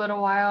vegan for a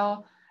little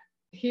while.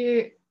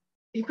 He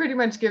he pretty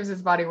much gives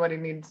his body what it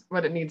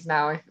needs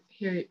now.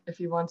 If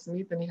he wants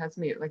meat, then he has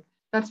meat. Like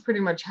that's pretty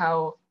much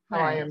how I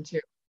Right. am too.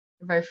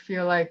 If I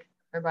feel like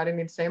my body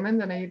needs salmon,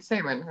 then I eat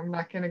salmon. I'm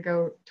not gonna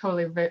go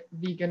totally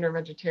vegan or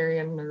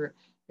vegetarian or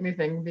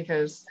anything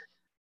because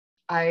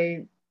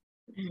I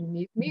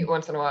need meat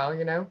once in a while,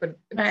 but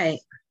Right.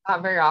 it's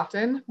not very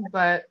often.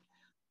 But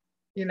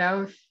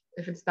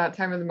if it's that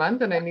time of the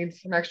month and I need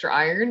some extra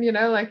iron,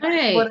 like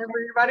Right. whatever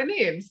your body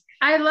needs.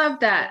 I love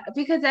that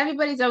because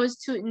everybody's always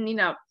tooting,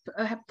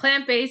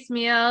 plant-based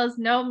meals,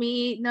 no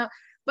meat, no.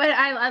 But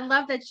I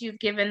love that you've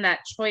given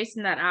that choice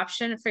and that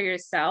option for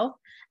yourself.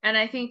 And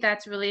I think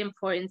that's really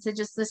important to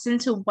just listen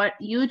to what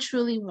you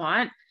truly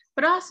want,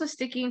 but also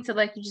sticking to,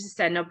 like you just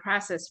said, no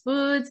processed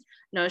foods,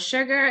 no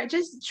sugar.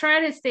 Just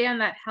try to stay on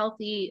that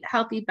healthy,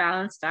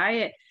 balanced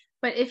diet.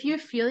 But if you're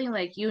feeling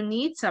like you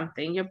need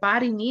something, your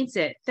body needs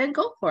it, then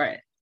go for it.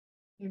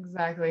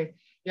 Exactly.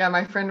 Yeah,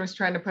 my friend was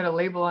trying to put a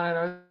label on it.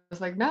 I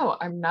was like, no,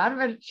 I'm not a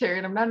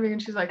vegetarian. I'm not vegan.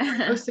 She's like,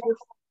 oh, so,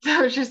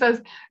 so she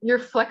says, you're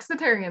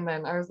flexitarian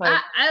then. I was I,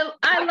 like, I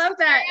I love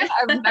that. flexitarian?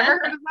 I've never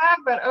heard of that,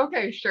 but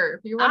okay, sure.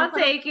 If you want to I'll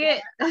put a take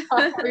label it.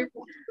 on it, I'll be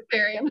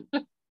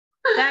flexitarian.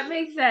 That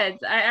makes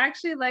sense. I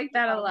actually like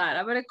that a lot.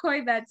 I'm gonna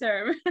coin that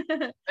term. Yeah,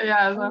 it's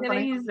I'm not gonna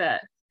funny. use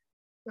that.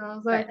 So I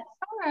was But like,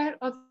 all right,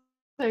 I'll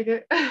take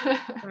it.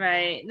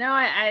 right. No,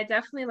 I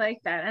definitely like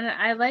that. And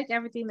I like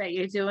everything that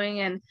you're doing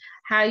and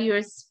how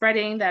you're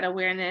spreading that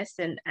awareness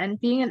and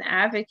being an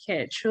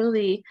advocate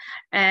truly,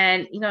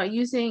 and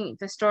using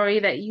the story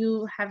that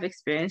you have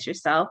experienced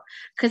yourself.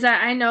 Because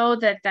I know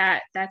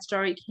that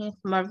story came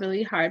from a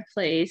really hard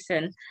place,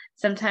 and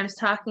sometimes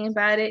talking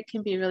about it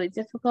can be really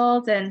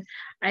difficult. And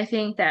I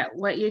think that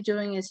what you're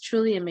doing is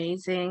truly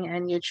amazing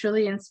and you're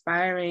truly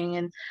inspiring.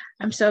 And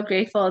I'm so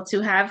grateful to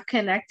have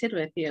connected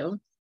with you.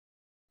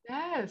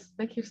 Yes,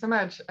 thank you so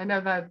much. I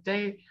know that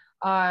day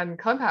on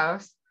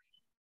Clubhouse,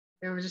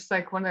 it was just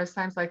like one of those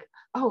times like,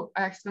 oh,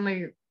 I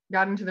accidentally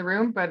got into the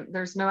room, but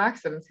there's no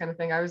accidents kind of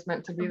thing. I was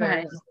meant to be there.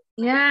 Right.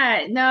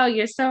 Yeah, no,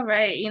 you're so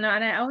right. And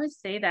I always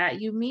say that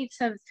you meet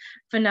some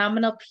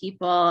phenomenal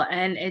people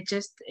and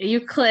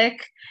you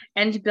click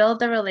and you build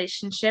the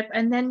relationship,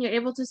 and then you're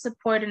able to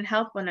support and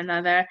help one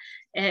another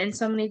in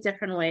so many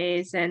different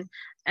ways. And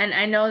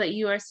I know that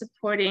you are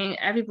supporting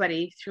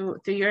everybody through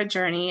your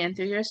journey and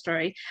through your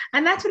story.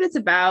 And that's what it's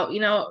about.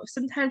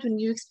 Sometimes when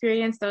you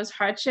experience those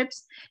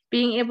hardships,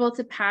 being able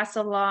to pass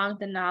along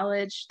the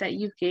knowledge that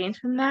you've gained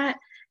from that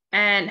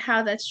and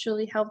how that's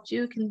truly helped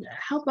you can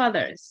help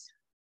others.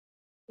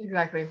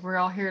 Exactly. We're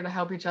all here to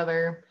help each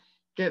other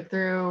get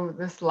through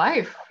this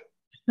life.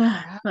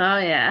 Yeah. Oh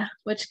yeah,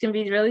 which can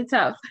be really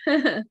tough.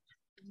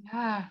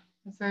 Yeah.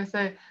 That's what I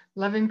say.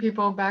 Loving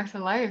people back to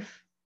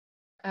life.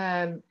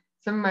 And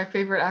some of my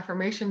favorite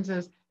affirmations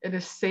is it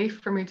is safe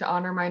for me to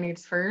honor my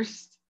needs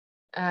first.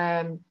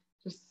 And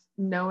just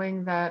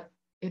knowing that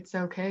it's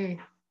okay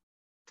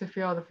to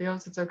feel all the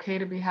feels. It's okay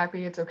to be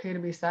happy. It's okay to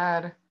be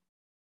sad.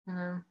 You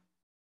know?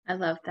 I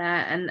love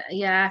that. And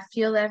yeah,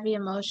 feel every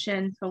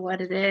emotion for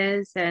what it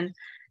is and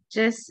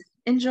just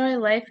enjoy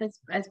life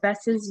as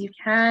best as you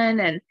can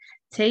and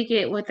take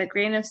it with a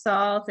grain of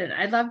salt. And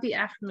I love the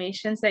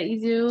affirmations that you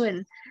do.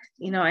 And,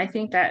 I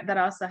think that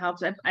also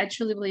helps. I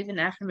truly believe in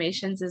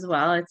affirmations as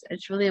well.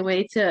 It's really a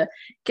way to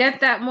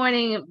get that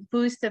morning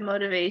boost of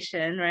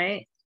motivation,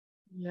 right?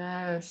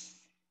 Yes.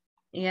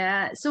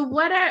 Yeah. So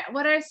what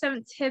are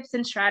some tips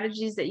and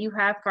strategies that you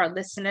have for our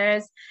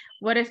listeners?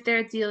 What if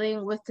they're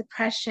dealing with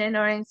depression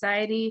or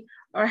anxiety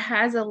or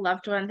has a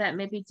loved one that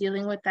may be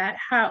dealing with that?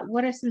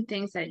 What are some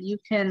things that you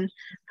can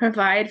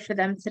provide for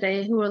them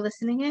today who are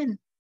listening in?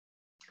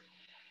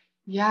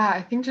 Yeah,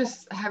 I think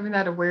just having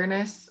that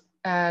awareness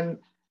and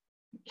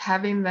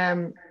having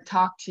them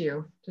talk to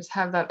you, just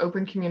have that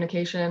open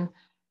communication,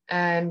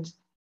 and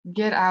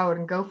get out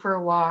and go for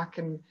a walk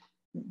and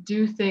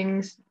do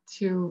things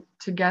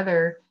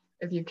together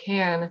if you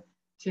can,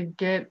 to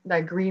get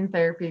that green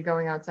therapy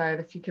going outside.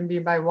 If you can be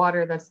by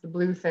water, that's the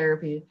blue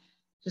therapy.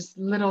 Just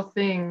little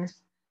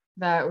things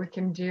that we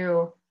can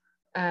do.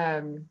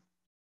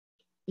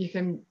 You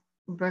can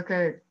book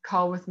a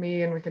call with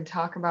me and we can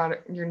talk about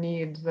your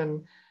needs.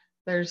 And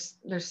there's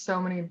so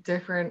many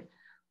different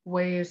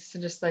ways to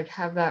just like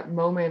have that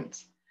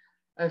moment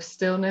of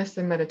stillness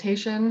and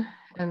meditation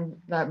and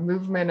that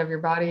movement of your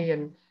body,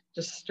 and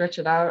just stretch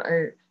it out.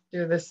 I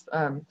do this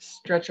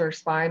stretch our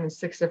spine in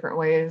 6 different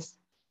ways.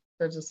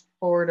 So just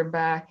forward and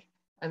back,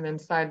 and then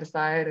side to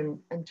side,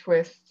 and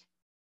twist,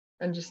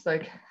 and just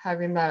like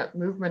having that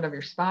movement of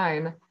your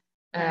spine.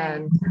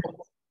 And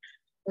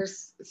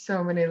there's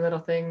so many little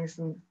things,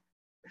 and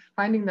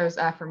finding those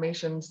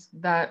affirmations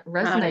that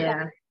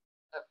resonate,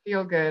 that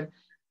feel good.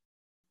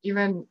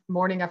 Even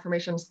morning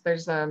affirmations,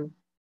 there's on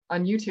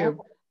YouTube,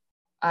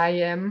 I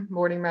am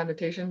morning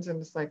meditations, and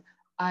it's like,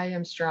 I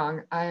am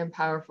strong, I am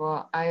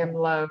powerful, I am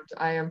loved,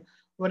 I am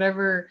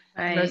whatever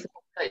that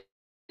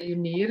you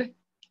need.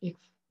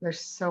 There's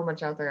so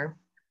much out there.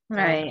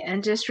 Right.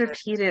 And just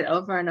repeat it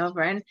over and over.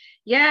 And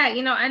yeah,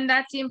 and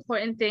that's the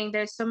important thing.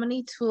 There's so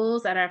many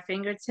tools at our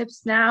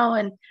fingertips now,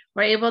 and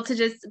we're able to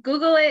just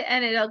Google it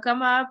and it'll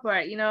come up,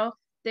 or,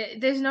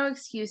 there's no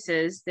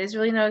excuses. There's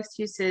really no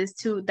excuses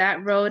to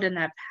that road and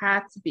that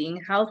path to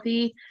being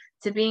healthy,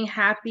 to being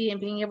happy,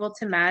 and being able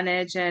to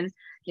manage. And,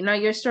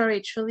 your story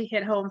truly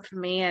hit home for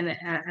me. And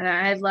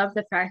I love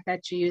the fact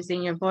that you're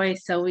using your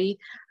voice. So we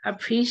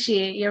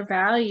appreciate your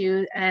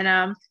value.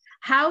 And,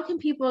 how can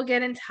people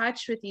get in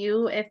touch with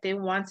you if they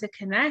want to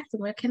connect?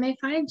 Where can they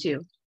find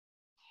you?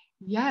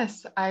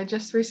 Yes, I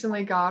just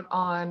recently got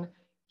on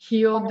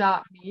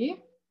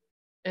heal.me.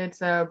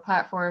 It's a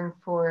platform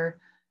for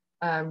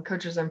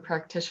coaches and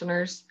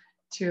practitioners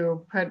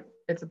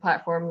it's a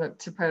platform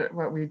to put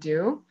what we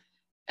do,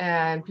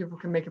 and people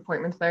can make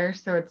appointments there.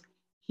 So it's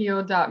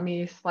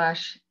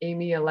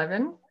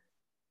heal.me/Amy11.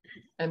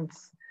 And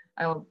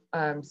I'll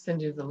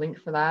send you the link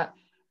for that.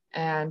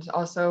 And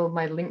also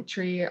my link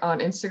tree on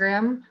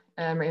Instagram,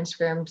 and my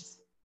Instagram's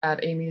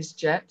at Amy's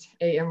Jet,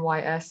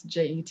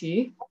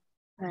 AMYSJET.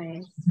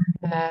 Nice.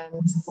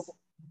 And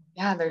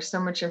yeah, there's so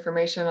much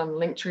information on the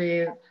link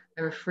tree. I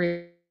have a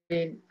free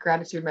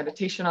gratitude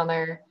meditation on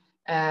there,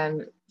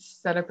 and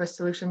set up a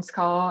solutions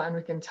call, and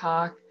we can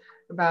talk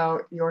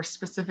about your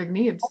specific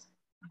needs.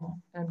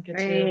 And get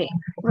Great.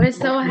 We're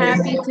so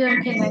happy to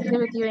have connected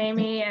with you,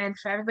 Amy. And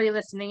for everybody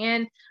listening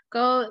in,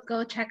 go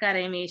check out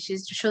Amy.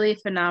 She's truly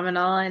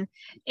phenomenal. And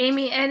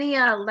Amy, any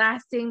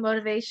lasting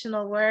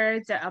motivational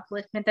words or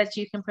upliftment that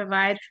you can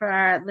provide for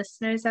our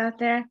listeners out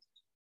there?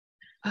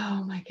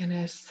 Oh my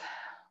goodness.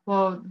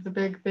 Well, the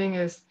big thing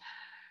is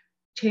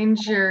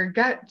change your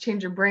gut,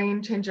 change your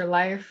brain, change your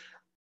life.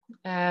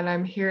 And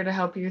I'm here to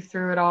help you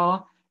through it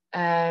all.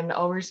 And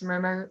always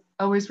remember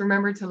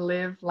to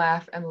live,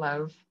 laugh, and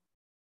love.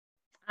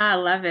 I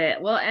love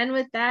it. Well, and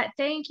with that,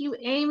 thank you,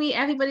 Amy.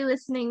 Everybody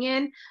listening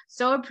in,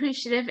 so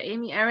appreciative.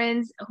 Amy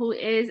Arends, who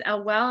is a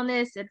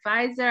wellness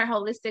advisor,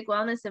 holistic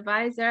wellness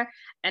advisor,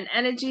 an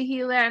energy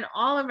healer, and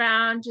all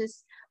around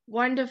just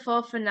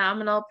wonderful,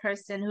 phenomenal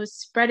person who's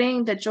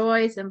spreading the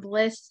joys and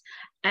bliss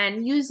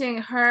and using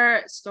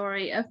her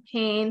story of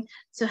pain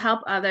to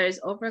help others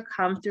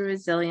overcome through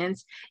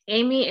resilience.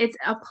 Amy, it's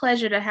a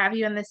pleasure to have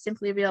you on the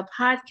Simply Real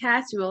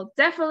podcast. We will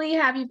definitely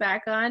have you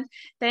back on.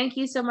 Thank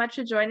you so much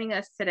for joining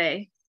us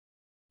today.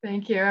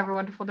 Thank you. Have a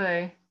wonderful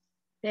day.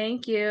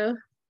 Thank you.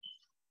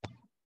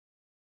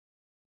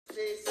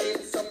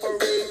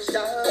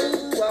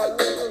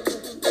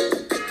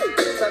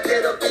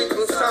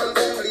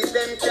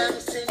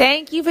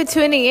 Thank you for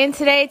tuning in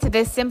today to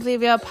the Simply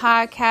Real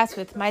podcast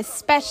with my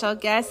special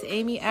guest,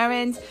 Amy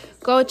Arends.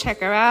 Go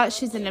check her out.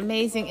 She's an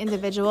amazing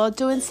individual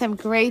doing some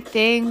great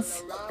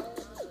things.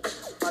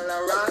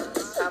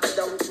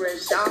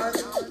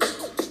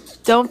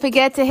 Don't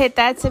forget to hit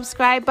that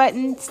subscribe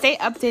button. Stay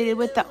updated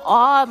with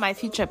all my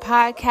future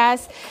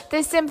podcasts.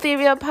 The Simply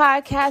Real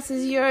podcast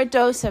is your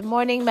dose of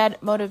morning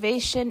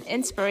motivation,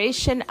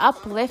 inspiration,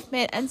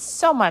 upliftment, and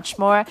so much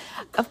more.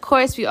 Of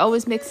course, we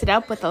always mix it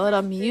up with a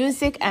little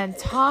music and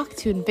talk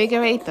to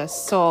invigorate the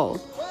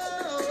soul.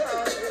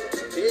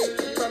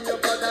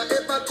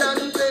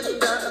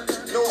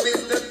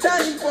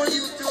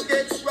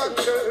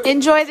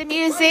 Enjoy the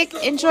music,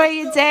 enjoy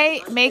your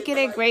day, make it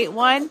a great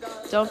one.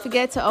 Don't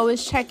forget to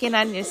always check in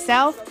on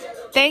yourself.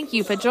 Thank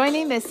you for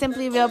joining the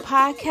Simply Real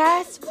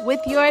podcast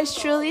with yours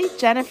truly,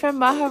 Jennifer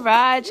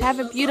Maharaj. Have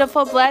a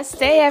beautiful, blessed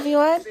day,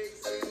 everyone.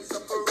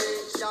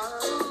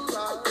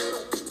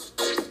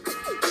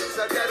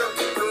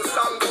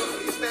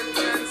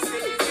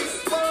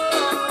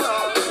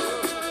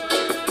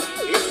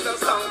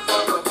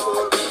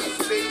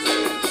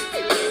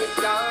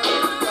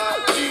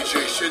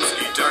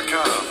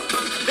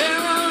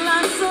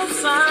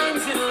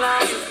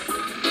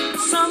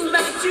 Some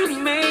that you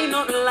may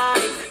not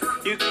like.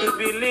 You could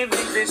be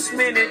living this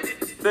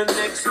minute The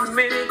next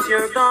minute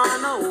you're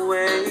gone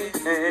away.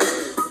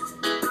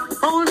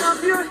 Hold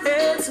up your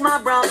heads, my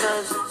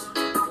brothers.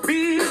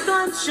 Be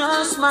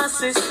conscious, my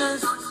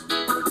sisters.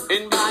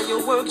 And by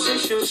your works you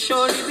shall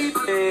surely be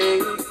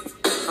paid.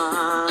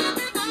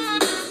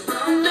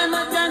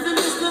 Never can to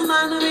miss the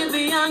man with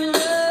the anger.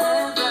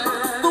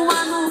 The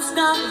one who's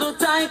got the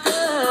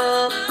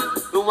tiger.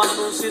 The one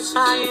who sits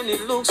high and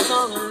it looks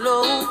so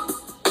low.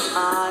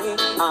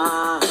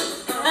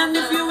 And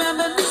if you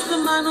ever miss the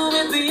man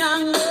with the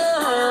anger,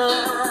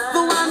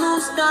 the one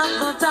who's got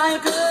the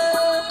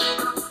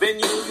tiger, then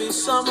you'll be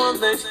someone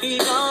that he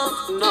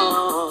don't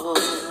know.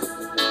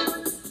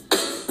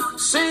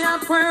 Say a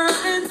prayer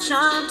and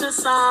chant a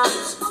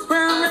psalms.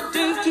 Prayer a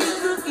day keep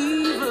the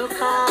evil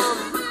calm.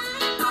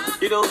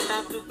 You don't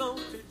have to go.